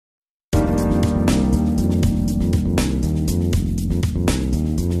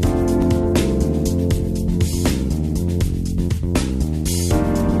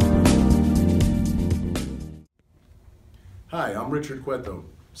Richard Cueto,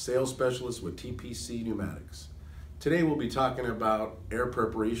 Sales Specialist with TPC Pneumatics. Today we'll be talking about air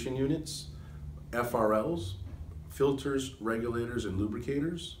preparation units, FRLs, filters, regulators, and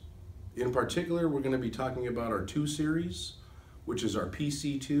lubricators. In particular, we're going to be talking about our 2 series, which is our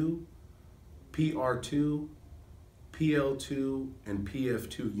PC2, PR2, PL2, and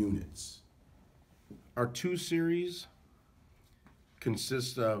PF2 units. Our 2 series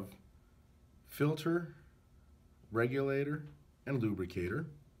consists of filter, regulator, and lubricator.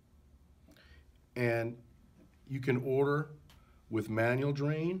 And you can order with manual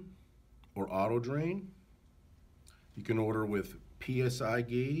drain or auto drain. You can order with PSI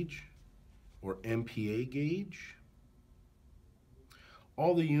gauge or MPa gauge.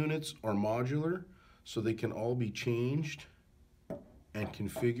 All the units are modular, so they can all be changed and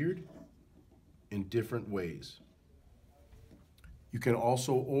configured in different ways. You can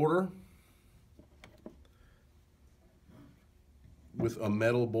also order with a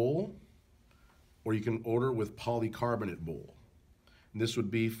metal bowl, or you can order with polycarbonate bowl. And this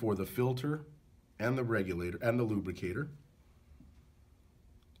would be for the filter and the regulator and the lubricator,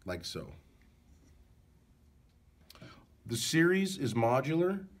 like so. The series is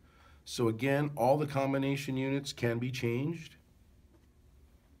modular, so again, all the combination units can be changed.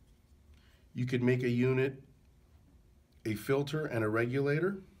 You could make a unit a filter and a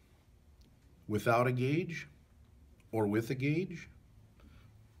regulator without a gauge or with a gauge.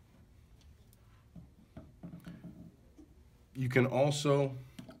 You can also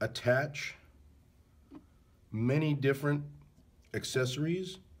attach many different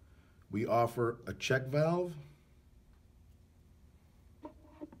accessories. We offer a check valve,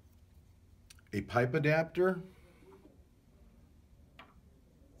 a pipe adapter,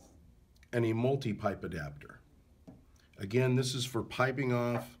 and a multi-pipe adapter. Again, this is for piping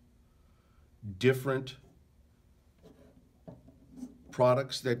off different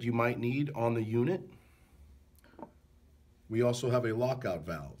products that you might need on the unit. We also have a lockout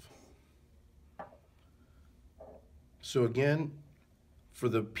valve. So again, for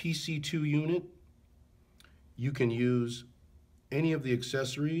the PC2 unit, you can use any of the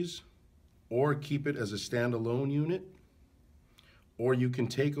accessories or keep it as a standalone unit, or you can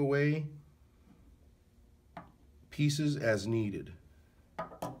take away pieces as needed.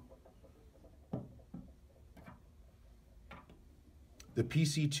 The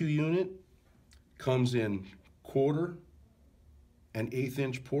PC2 unit comes in 1/4 and 1/8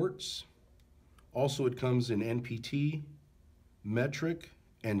 inch ports. Also, it comes in NPT, metric,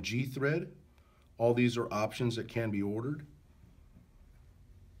 and G-thread. All these are options that can be ordered.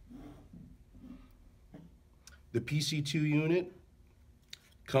 The PC2 unit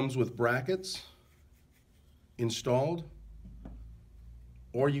comes with brackets installed,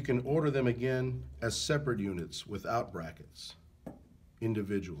 or you can order them again as separate units without brackets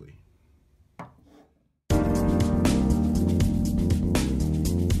individually.